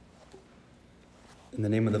In the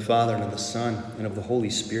name of the Father, and of the Son, and of the Holy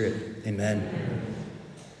Spirit. Amen.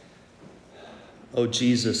 O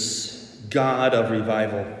Jesus, God of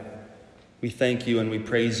revival, we thank you and we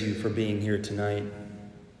praise you for being here tonight.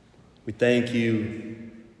 We thank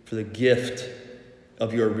you for the gift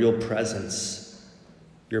of your real presence,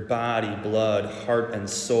 your body, blood, heart, and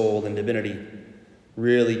soul, and divinity,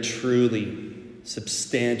 really, truly,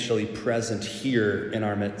 substantially present here in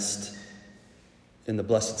our midst, in the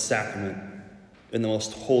Blessed Sacrament, in the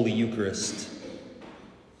most holy Eucharist.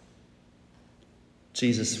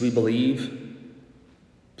 Jesus, we believe.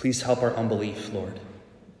 Please help our unbelief, Lord.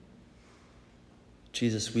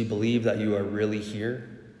 Jesus, we believe that you are really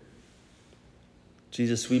here.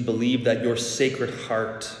 Jesus, we believe that your sacred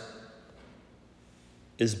heart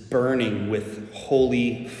is burning with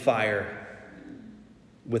holy fire,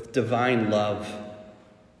 with divine love,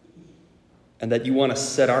 and that you want to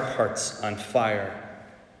set our hearts on fire,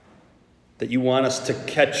 that you want us to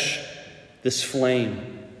catch this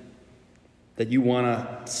flame, that you want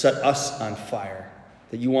to set us on fire,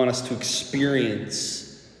 that you want us to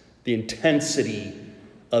experience the intensity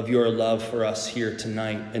of your love for us here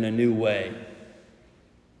tonight in a new way.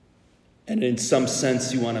 And in some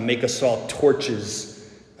sense, you want to make us all torches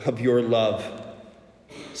of your love,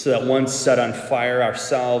 so that once set on fire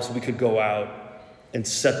ourselves, we could go out and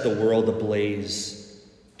set the world ablaze,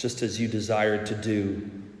 just as you desired to do,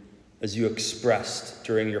 as you expressed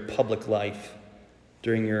during your public life,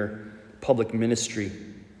 during your public ministry.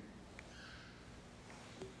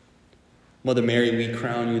 Mother Mary, we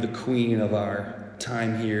crown you the queen of our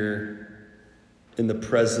time here in the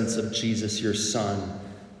presence of Jesus, your Son,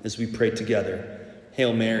 as we pray together.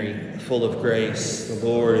 Hail Mary, full of grace, the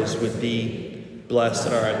Lord is with thee. Blessed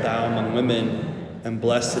art thou among women, and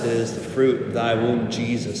blessed is the fruit of thy womb,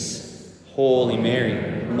 Jesus. Holy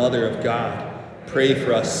Mary, Mother of God, pray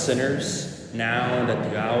for us sinners, now and at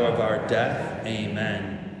the hour of our death.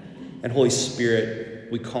 Amen. And Holy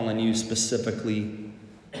Spirit, we call on you specifically.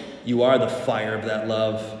 You are the fire of that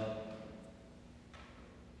love.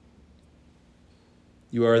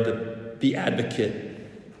 You are the advocate,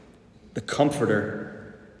 the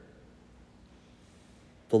comforter,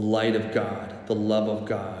 the light of God, the love of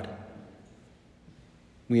God.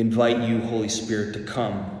 We invite you, Holy Spirit, to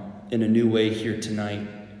come in a new way here tonight,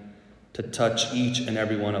 to touch each and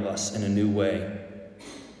every one of us in a new way,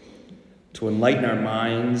 to enlighten our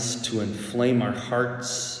minds, to inflame our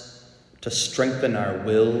hearts, to strengthen our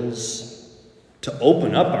wills, to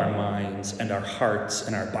open up our minds and our hearts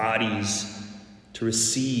and our bodies to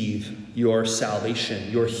receive your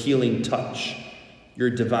salvation, your healing touch, your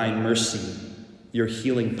divine mercy, your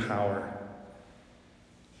healing power.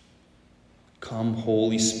 Come,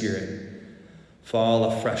 Holy Spirit, fall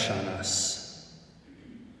afresh on us.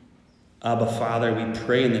 Abba, Father, we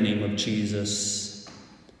pray in the name of Jesus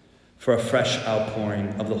for a fresh outpouring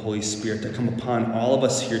of the Holy Spirit to come upon all of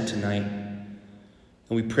us here tonight. And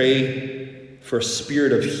we pray for a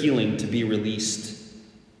spirit of healing to be released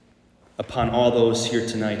upon all those here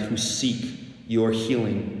tonight who seek your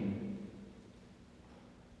healing,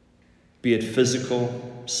 be it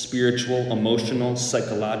physical, spiritual, emotional,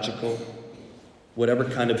 psychological, whatever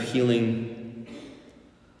kind of healing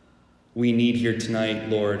we need here tonight,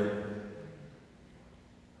 Lord.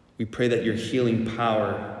 We pray that your healing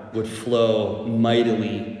power would flow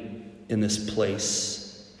mightily in this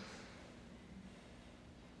place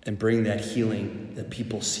and bring that healing that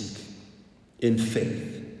people seek in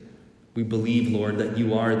faith. We believe, Lord, that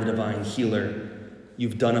you are the divine healer.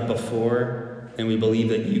 You've done it before, and we believe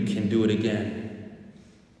that you can do it again.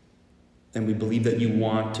 And we believe that you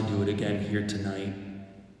want to do it again here tonight.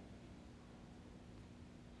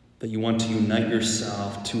 That you want to unite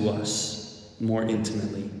yourself to us more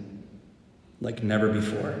intimately, like never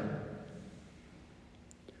before.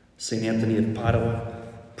 St. Anthony of Padua,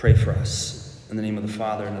 pray for us. In the name of the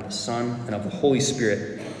Father, and of the Son, and of the Holy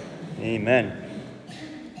Spirit. Amen.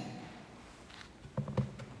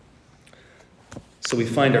 So we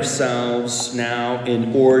find ourselves now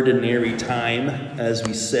in ordinary time, as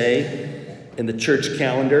we say, in the church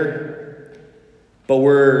calendar. But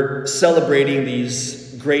we're celebrating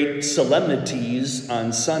these great solemnities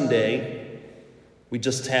on Sunday. We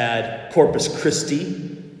just had Corpus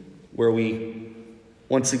Christi, where we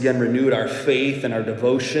once again renewed our faith and our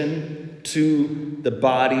devotion to the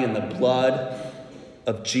body and the blood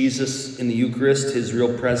of Jesus in the Eucharist, his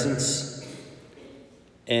real presence.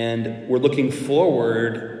 And we're looking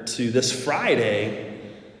forward to this Friday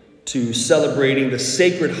to celebrating the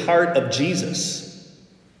Sacred Heart of Jesus.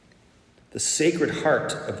 The Sacred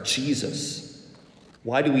Heart of Jesus.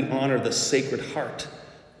 Why do we honor the Sacred Heart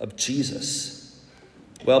of Jesus?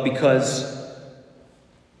 Well, because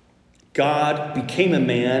God became a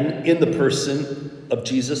man in the person of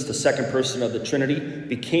Jesus, the second person of the Trinity,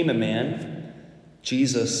 became a man.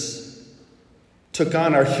 Jesus took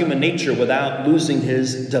on our human nature without losing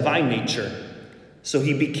his divine nature. So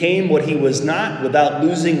he became what he was not without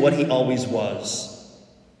losing what he always was.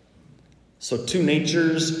 So two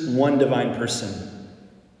natures, one divine person.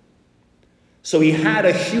 So he had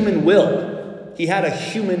a human will. He had a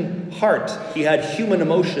human heart. He had human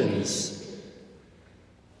emotions.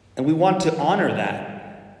 And we want to honor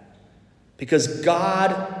that. Because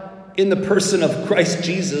God, in the person of Christ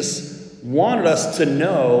Jesus, wanted us to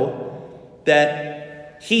know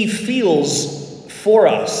that he feels for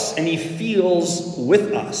us and he feels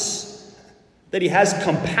with us. That he has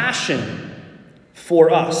compassion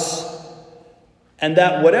for us. And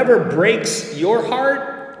that whatever breaks your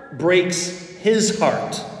heart breaks his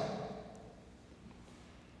heart.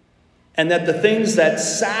 And that the things that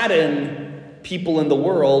sadden people in the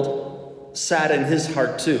world sadden his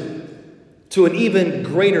heart too. To an even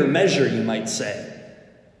greater measure, you might say.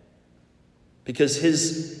 Because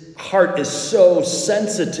his heart is so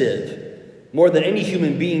sensitive, more than any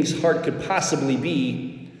human being's heart could possibly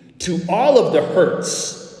be, to all of the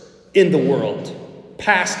hurts in the world,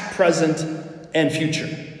 past, present, and future.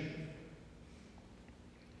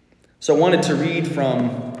 So I wanted to read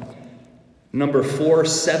from number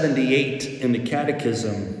 478 in the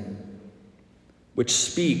Catechism, which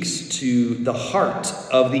speaks to the heart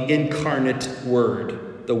of the incarnate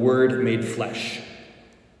Word, the Word made flesh.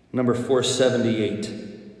 Number 478.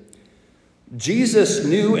 Jesus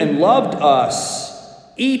knew and loved us,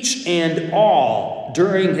 each and all,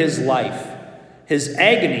 during his life, his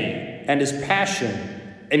agony and his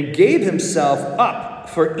passion, and gave himself up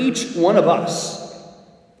for each one of us.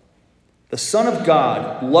 The Son of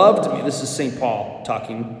God loved me. This is St. Paul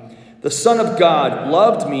talking. The Son of God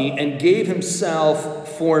loved me and gave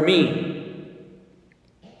himself for me.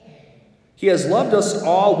 He has loved us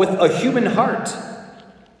all with a human heart.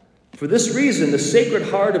 For this reason, the Sacred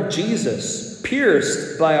Heart of Jesus,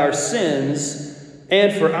 pierced by our sins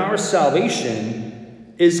and for our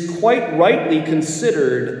salvation, is quite rightly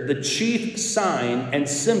considered the chief sign and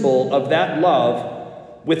symbol of that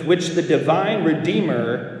love with which the divine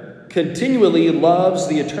Redeemer continually loves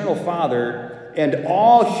the Eternal Father and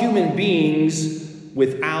all human beings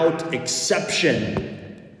without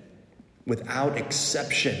exception. Without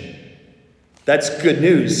exception. That's good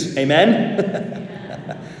news. Amen?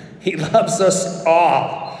 He loves us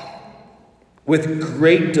all with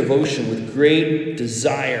great devotion, with great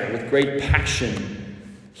desire, with great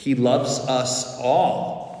passion. He loves us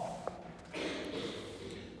all.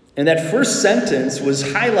 And that first sentence was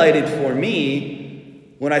highlighted for me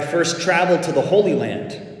when I first traveled to the Holy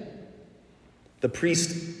Land. The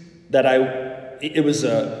priest that it was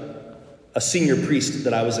a senior priest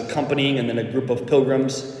that I was accompanying, and then a group of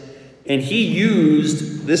pilgrims. And he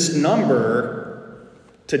used this number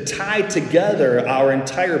to tie together our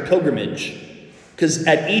entire pilgrimage. Because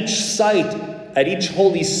at each site, at each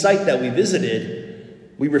holy site that we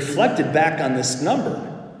visited, we reflected back on this number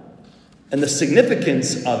and the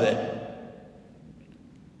significance of it.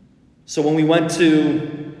 So when we went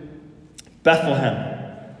to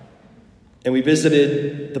Bethlehem and we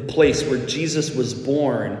visited the place where Jesus was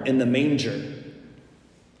born in the manger,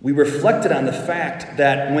 we reflected on the fact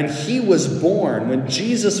that when he was born, when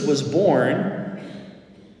Jesus was born,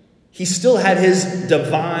 he still had his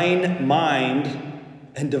divine mind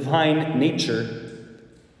and divine nature.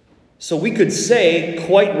 So we could say,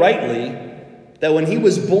 quite rightly, that when he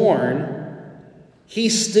was born, he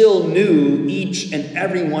still knew each and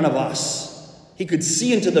every one of us. He could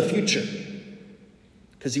see into the future.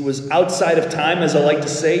 Because he was outside of time, as I like to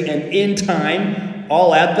say, and in time,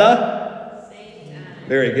 all at the same time.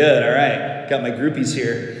 Very good, all right. Got my groupies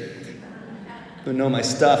here who know my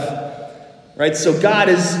stuff. Right, so God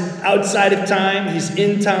is outside of time, he's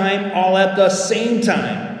in time, all at the same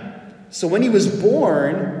time. So when he was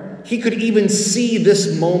born, he could even see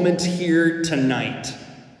this moment here tonight.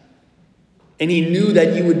 And he knew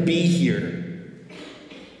that you would be here.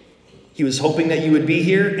 He was hoping that you would be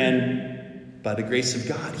here, and by the grace of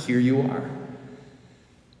God, here you are.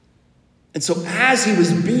 And so as he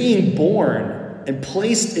was being born and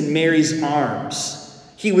placed in Mary's arms,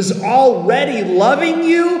 he was already loving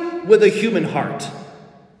you with a human heart.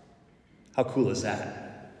 How cool is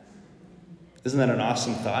that? Isn't that an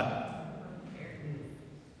awesome thought?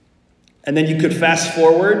 And then you could fast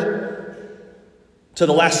forward to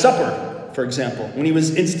the Last Supper, for example, when he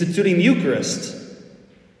was instituting the Eucharist.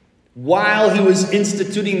 While he was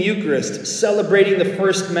instituting the Eucharist, celebrating the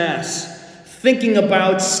first Mass, thinking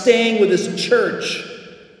about staying with his church,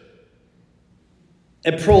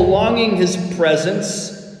 and prolonging his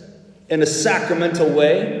presence in a sacramental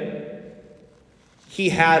way, he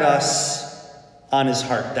had us on his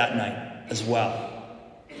heart that night as well.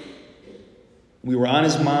 We were on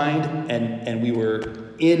his mind and we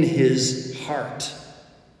were in his heart.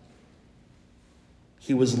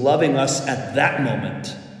 He was loving us at that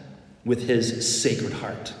moment with his sacred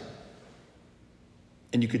heart.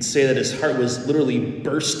 And you could say that his heart was literally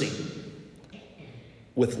bursting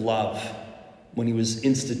with love when he was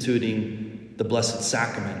instituting the Blessed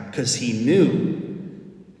Sacrament, because he knew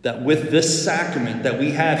that with this sacrament that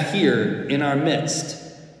we have here in our midst,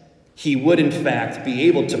 he would in fact be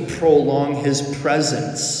able to prolong his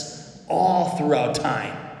presence all throughout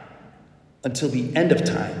time until the end of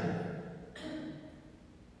time,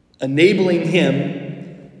 enabling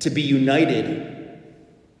him to be united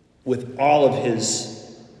with all of his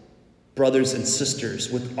brothers and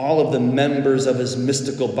sisters, with all of the members of his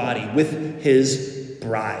mystical body, with his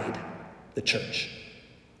bride, the church.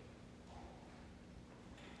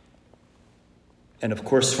 And of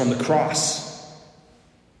course, from the cross,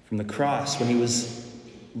 when he was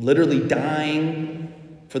literally dying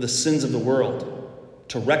for the sins of the world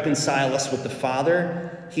to reconcile us with the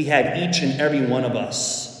Father, he had each and every one of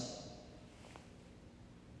us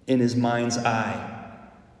in his mind's eye.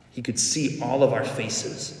 He could see all of our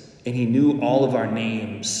faces, and he knew all of our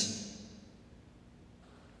names.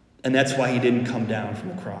 And that's why he didn't come down from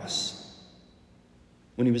the cross.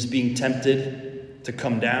 When he was being tempted to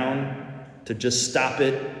come down, to just stop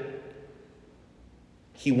it,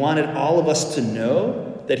 he wanted all of us to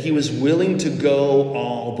know that he was willing to go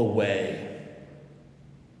all the way.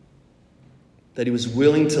 That he was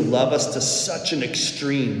willing to love us to such an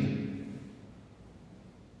extreme.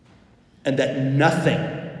 And that nothing,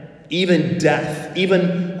 even death,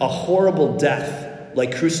 even a horrible death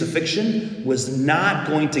like crucifixion, was not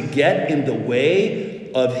going to get in the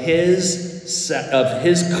way of his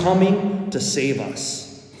coming to save us.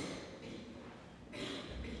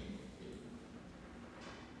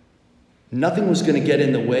 Nothing was going to get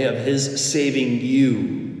in the way of his saving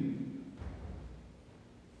you.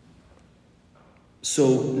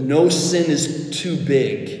 So no sin is too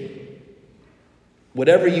big.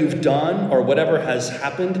 Whatever you've done or whatever has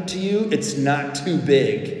happened to you, it's not too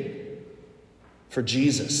big for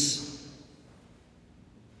Jesus.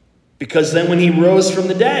 Because then when he rose from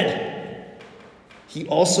the dead, he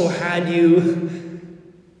also had you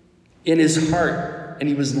in his heart. And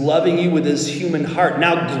he was loving you with his human heart,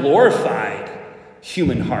 now glorified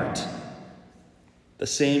human heart. The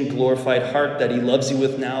same glorified heart that he loves you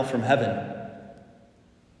with now from heaven.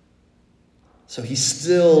 So he's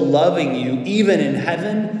still loving you, even in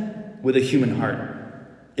heaven, with a human heart,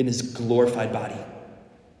 in his glorified body.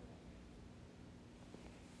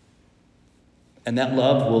 And that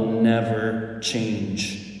love will never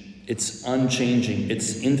change. It's unchanging.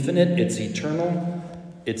 It's infinite. It's eternal.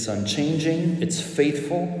 It's unchanging, it's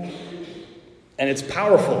faithful, and it's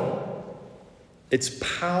powerful. It's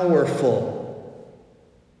powerful.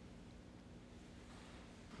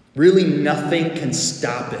 Really, nothing can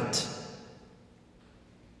stop it.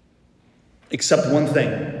 Except one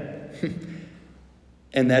thing.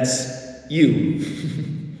 And that's you.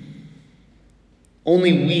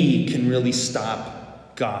 Only we can really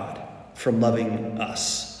stop God from loving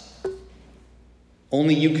us.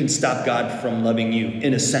 Only you can stop God from loving you,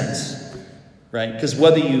 in a sense, right? Because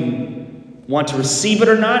whether you want to receive it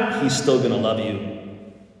or not, he's still going to love you.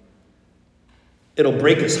 It'll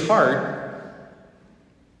break his heart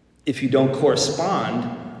if you don't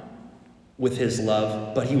correspond with his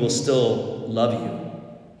love, but he will still love you.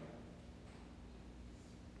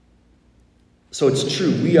 So it's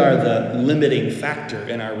true, we are the limiting factor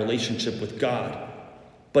in our relationship with God,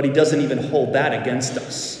 but he doesn't even hold that against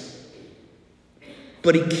us.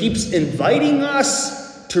 But he keeps inviting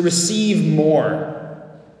us to receive more.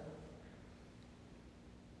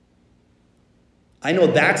 I know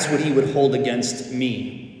that's what he would hold against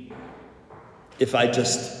me if I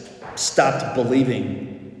just stopped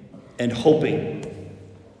believing and hoping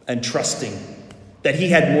and trusting that he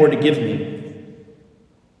had more to give me.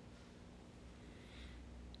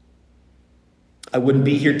 I wouldn't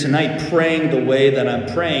be here tonight praying the way that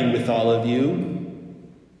I'm praying with all of you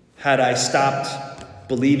had I stopped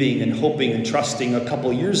believing and hoping and trusting a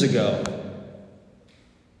couple years ago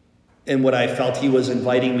in what I felt he was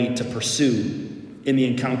inviting me to pursue in the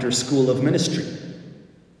Encounter School of Ministry.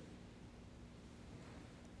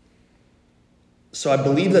 So I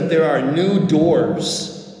believe that there are new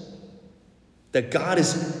doors that God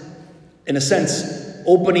is, in a sense,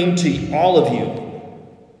 opening to all of you.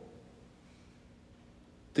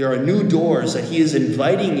 There are new doors that he is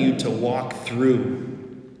inviting you to walk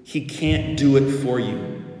through. He can't do it for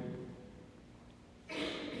you.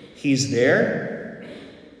 He's there.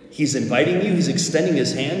 He's inviting you. He's extending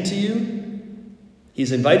his hand to you.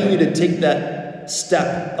 He's inviting you to take that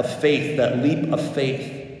step of faith, that leap of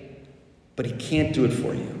faith. But he can't do it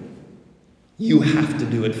for you. You have to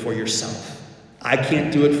do it for yourself. I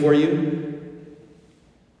can't do it for you.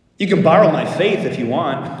 You can borrow my faith if you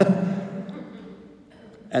want.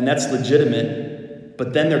 And that's legitimate.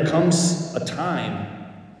 But then there comes a time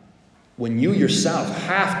when you yourself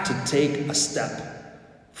have to take a step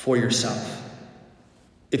for yourself.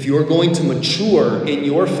 If you're going to mature in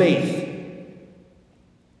your faith,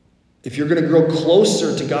 if you're going to grow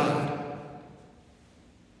closer to God,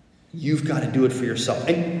 you've got to do it for yourself.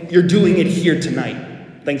 And you're doing it here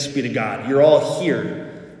tonight. Thanks be to God. You're all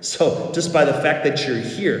here. So just by the fact that you're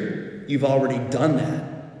here, you've already done that.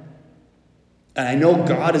 And I know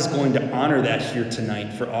God is going to honor that here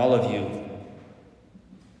tonight for all of you.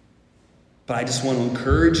 But I just want to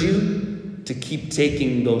encourage you to keep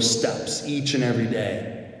taking those steps each and every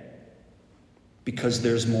day. Because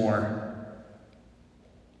there's more.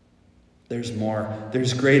 There's more.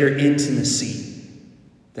 There's greater intimacy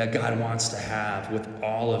that God wants to have with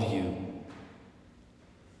all of you.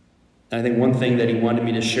 And I think one thing that he wanted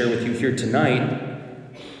me to share with you here tonight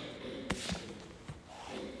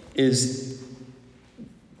is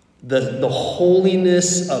the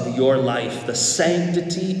holiness of your life, the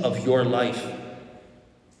sanctity of your life.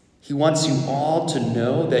 He wants you all to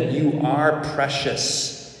know that you are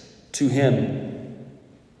precious to him.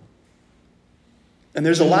 And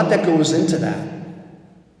there's a lot that goes into that.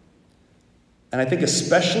 And I think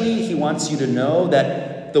especially he wants you to know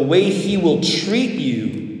that the way he will treat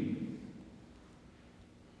you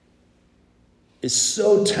is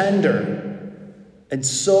so tender and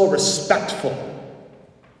so respectful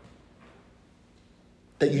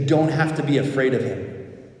that you don't have to be afraid of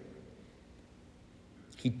him.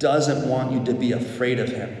 He doesn't want you to be afraid of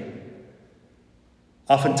him.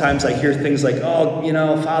 Oftentimes I hear things like,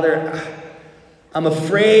 Father, I'm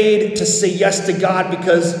afraid to say yes to God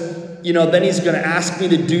because then he's going to ask me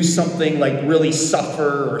to do something like really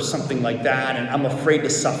suffer or something like that, and I'm afraid to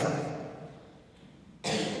suffer.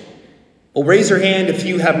 Well, raise your hand if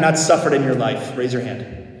you have not suffered in your life. Raise your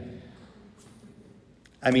hand.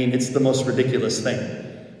 I mean, it's the most ridiculous thing.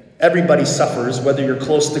 Everybody suffers, whether you're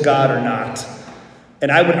close to God or not.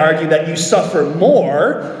 And I would argue that you suffer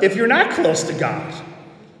more if you're not close to God.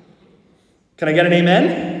 Can I get an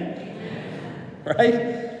amen? Right?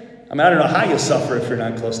 I don't know how you suffer if you're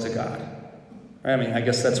not close to God. I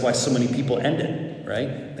guess that's why so many people end it,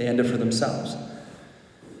 right? They end it for themselves.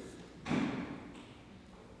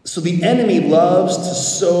 So the enemy loves to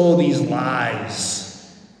sow these lies.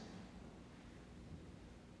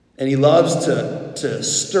 And he loves to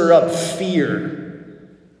stir up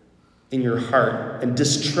fear in your heart and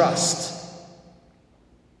distrust.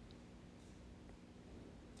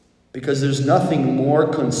 Because there's nothing more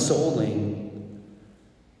consoling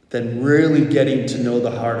than really getting to know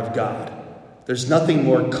the heart of God. There's nothing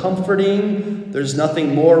more comforting. There's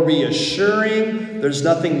nothing more reassuring. There's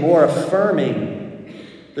nothing more affirming.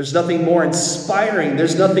 There's nothing more inspiring.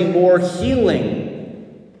 There's nothing more healing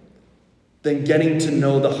than getting to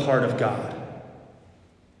know the heart of God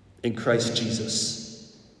in Christ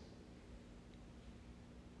Jesus.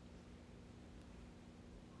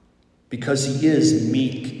 Because he is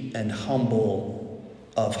meek and humble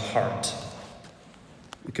of heart.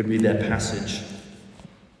 We could read that passage.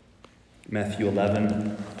 Matthew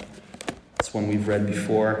 11. It's one we've read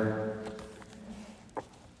before.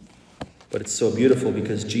 But it's so beautiful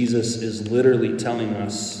because Jesus is literally telling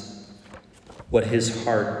us what his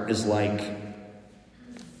heart is like.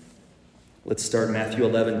 Let's start Matthew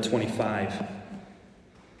 11:25.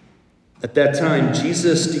 At that time,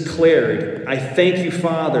 Jesus declared, "I thank you,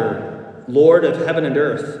 Father, Lord of heaven and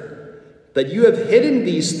earth, that you have hidden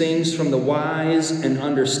these things from the wise and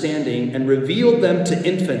understanding and revealed them to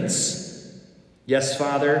infants. Yes,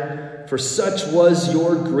 Father, for such was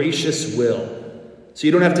your gracious will." So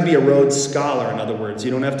you don't have to be a Rhodes Scholar, in other words.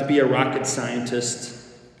 You don't have to be a rocket scientist,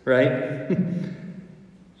 right?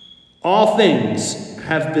 "All things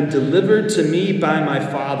have been delivered to me by my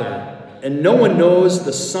Father, and no one knows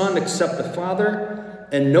the Son except the Father,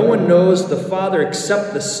 and no one knows the Father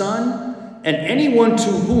except the Son, and anyone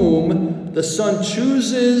to whom the Son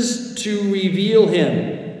chooses to reveal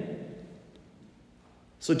him."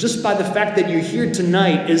 So just by the fact that you're here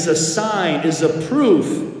tonight is a sign, is a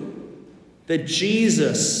proof that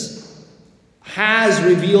Jesus has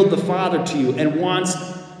revealed the Father to you and wants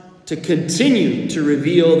to continue to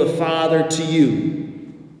reveal the Father to you.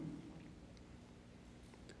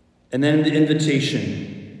 And then the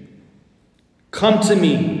invitation. Come to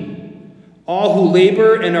me, all who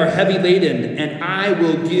labor and are heavy laden, and I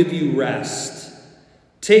will give you rest.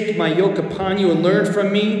 Take my yoke upon you and learn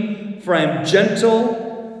from me, for I am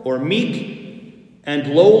gentle or meek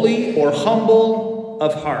and lowly or humble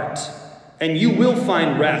of heart, and you will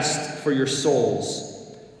find rest for your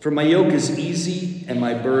souls. For my yoke is easy and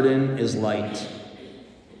my burden is light.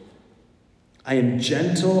 I am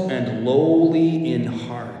gentle and lowly in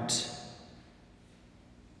heart.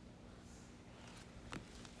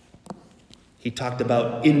 He talked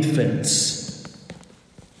about infants.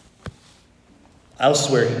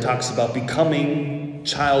 Elsewhere, he talks about becoming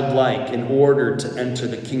childlike in order to enter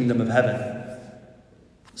the kingdom of heaven.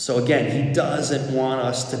 So again, he doesn't want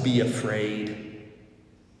us to be afraid.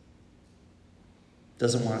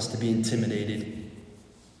 Doesn't want us to be intimidated.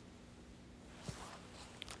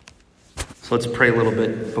 So let's pray a little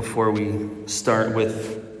bit before we start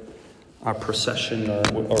with our procession or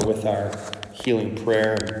with our healing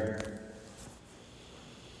prayer.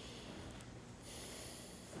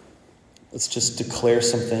 Let's just declare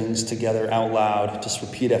some things together out loud. Just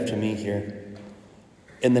repeat after me here.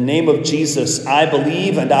 In the name of Jesus, I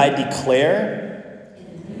believe and I declare,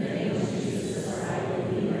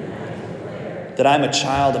 that I'm a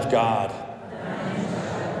child of God.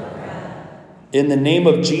 In the name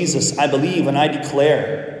of Jesus, I believe and I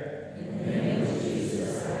declare,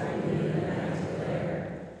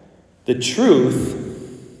 the truth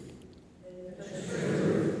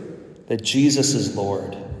that Jesus is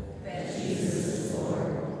Lord.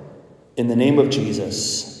 In the name of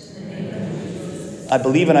Jesus, I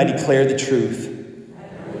believe and I declare the truth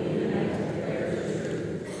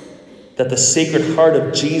that the Sacred Heart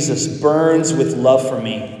of Jesus burns with love for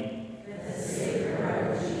me.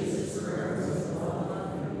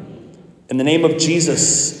 In the name of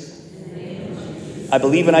Jesus, I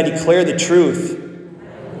believe and I declare the truth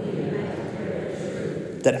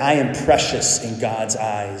that I am precious in God's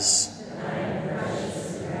eyes.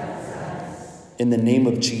 In the name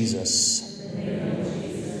of Jesus,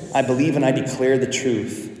 I believe and I declare the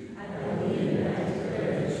truth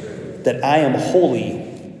that I am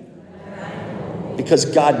holy because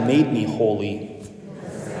God made me holy.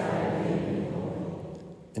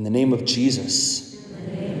 In the name of Jesus,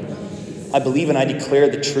 I believe and I declare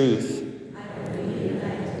the truth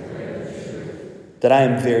that I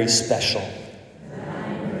am very special.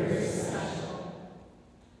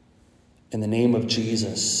 In the name of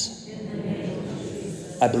Jesus,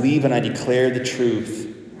 I believe and I declare the truth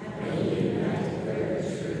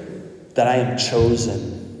that I am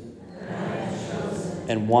chosen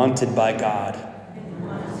and wanted by God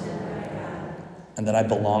and that I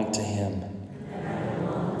belong to Him.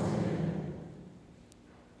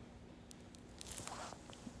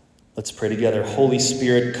 Let's pray together. Holy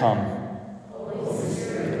Spirit, come.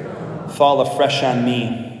 Fall afresh on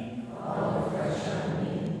me.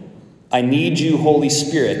 I need you, Holy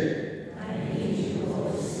Spirit.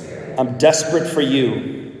 I'm desperate for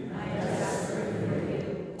you.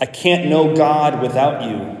 I can't know God without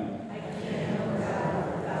you.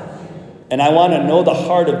 And I want to know the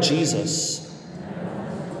heart of Jesus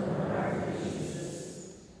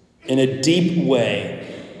in a deep way,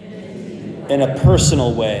 in a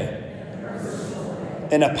personal way,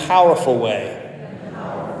 in a powerful way,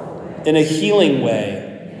 in a healing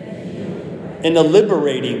way, in a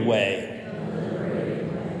liberating way,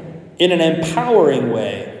 in an empowering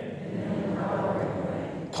way.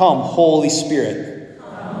 Come, Holy Spirit.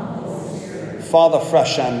 Fall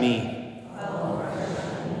afresh on me.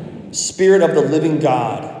 Spirit of the living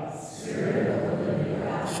God.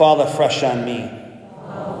 Fall afresh on me.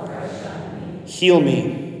 Heal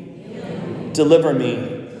me. Deliver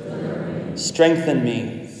me. Strengthen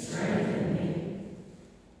me.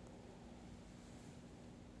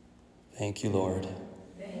 Thank you, Lord.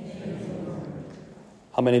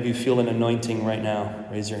 How many of you feel an anointing right now?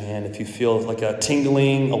 Raise your hand if you feel like a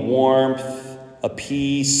tingling, a warmth, a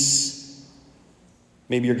peace.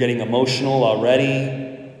 Maybe you're getting emotional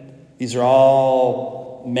already. These are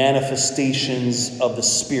all manifestations of the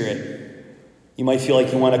Spirit. You might feel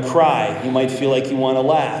like you want to cry. You might feel like you want to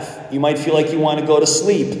laugh. You might feel like you want to go to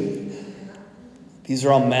sleep. These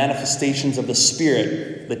are all manifestations of the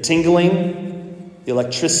Spirit. The tingling, the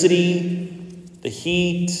electricity, the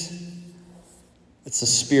heat. It's the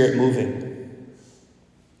Spirit moving.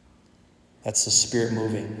 That's the Spirit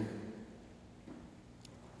moving.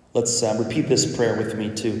 Let's repeat this prayer with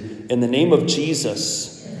me too. In the name of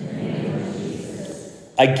Jesus,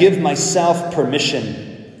 I give myself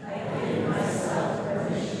permission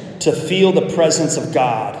to feel the presence of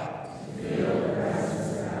God.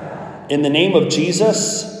 In the name of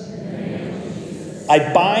Jesus,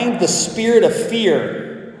 I bind the spirit of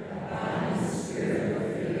fear,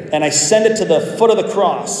 and I send it to the foot of the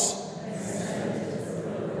cross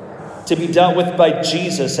to be dealt with by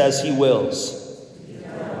Jesus as he wills.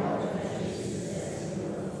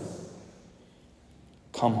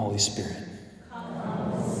 Come, Holy Spirit.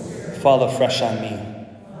 Fall afresh on me.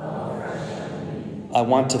 I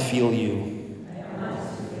want to feel you.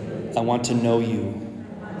 I want to know you.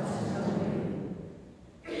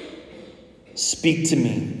 Speak to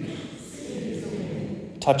me.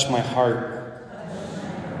 Touch my heart.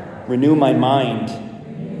 Renew my mind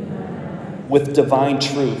with divine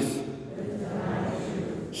truth.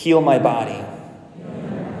 Heal my body.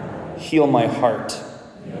 Heal my heart.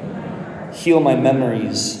 Heal my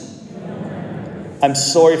memories. I'm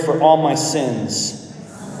sorry for all my sins.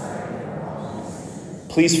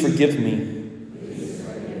 Please forgive me.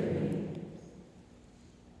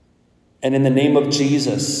 And in the name of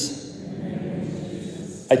Jesus,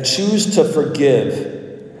 I choose to forgive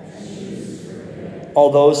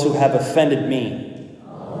all those who have offended me,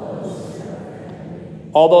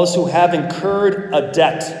 all those who have incurred a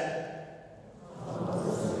debt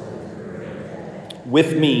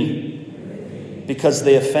with me because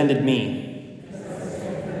they offended me.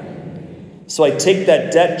 So I take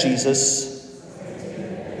that debt, Jesus,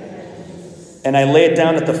 and I lay it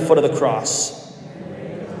down at the foot of the cross.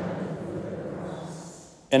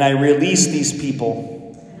 And I release these people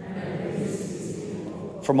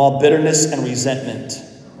from all bitterness and resentment.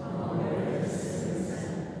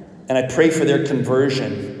 And I pray for their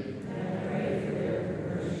conversion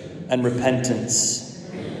and repentance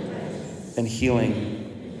and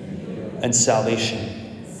healing and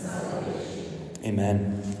salvation.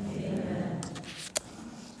 Amen.